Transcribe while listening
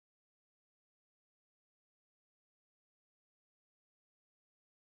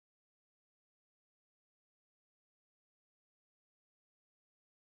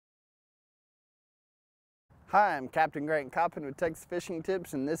Hi, I'm Captain Coppin with Texas Fishing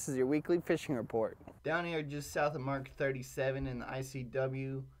Tips, and this is your weekly fishing report. Down here just south of Mark 37 in the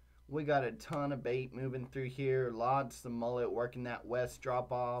ICW, we got a ton of bait moving through here. Lots of mullet working that west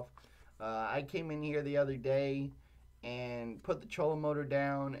drop off. I came in here the other day and put the trolling motor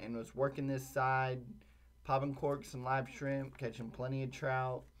down and was working this side, popping corks and live shrimp, catching plenty of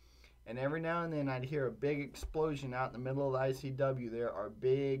trout. And every now and then I'd hear a big explosion out in the middle of the ICW. There are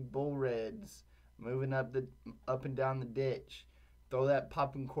big bull reds moving up and down the ditch. Throw that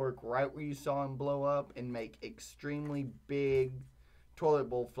popping cork right where you saw him blow up and make extremely big toilet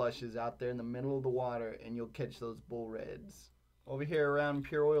bowl flushes out there in the middle of the water, and you'll catch those bull reds. Over here around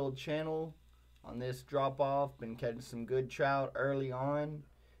Pure Oil Channel on this drop off, been catching some good trout early on.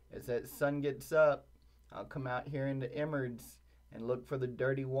 As that sun gets up, I'll come out here into Emmerds and look for the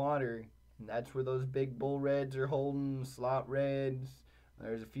dirty water, and that's where those big bull reds are holding, slot reds.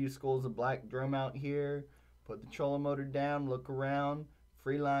 There's a few schools of black drum out here. Put the trolling motor down, look around,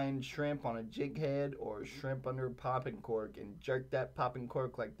 free line shrimp on a jig head or shrimp under a popping cork, and jerk that popping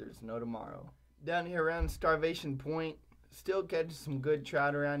cork like there's no tomorrow. Down here around Starvation Point, still catching some good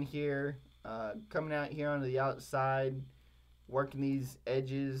trout around here. Coming out here onto the outside, working these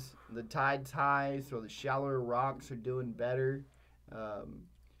edges. The tide's high, so the shallower rocks are doing better.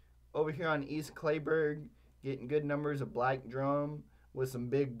 Over here on East Clayburg, getting good numbers of black drum with some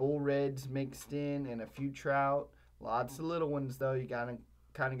big bull reds mixed in and a few trout. Lots of little ones though. You kind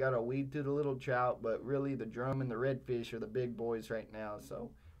of gotta weed through the little trout, but really the drum and the redfish are the big boys right now.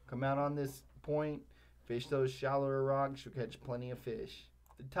 So come out on this point, fish those shallower rocks, you'll catch plenty of fish.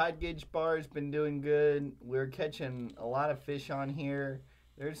 The tide gauge bar has been doing good. We're catching a lot of fish on here.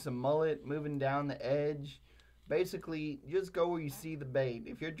 There's some mullet moving down the edge. Basically, just go where you see the bait.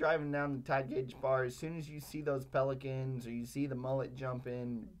 If you're driving down the tide gauge bar, as soon as you see those pelicans or you see the mullet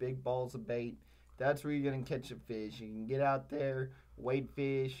jumping, big balls of bait, that's where you're going to catch a fish. You can get out there, wade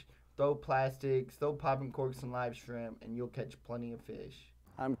fish, throw plastics, throw popping corks and live shrimp, and you'll catch plenty of fish.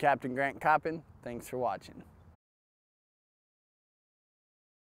 I'm Captain Coppin. Thanks for watching.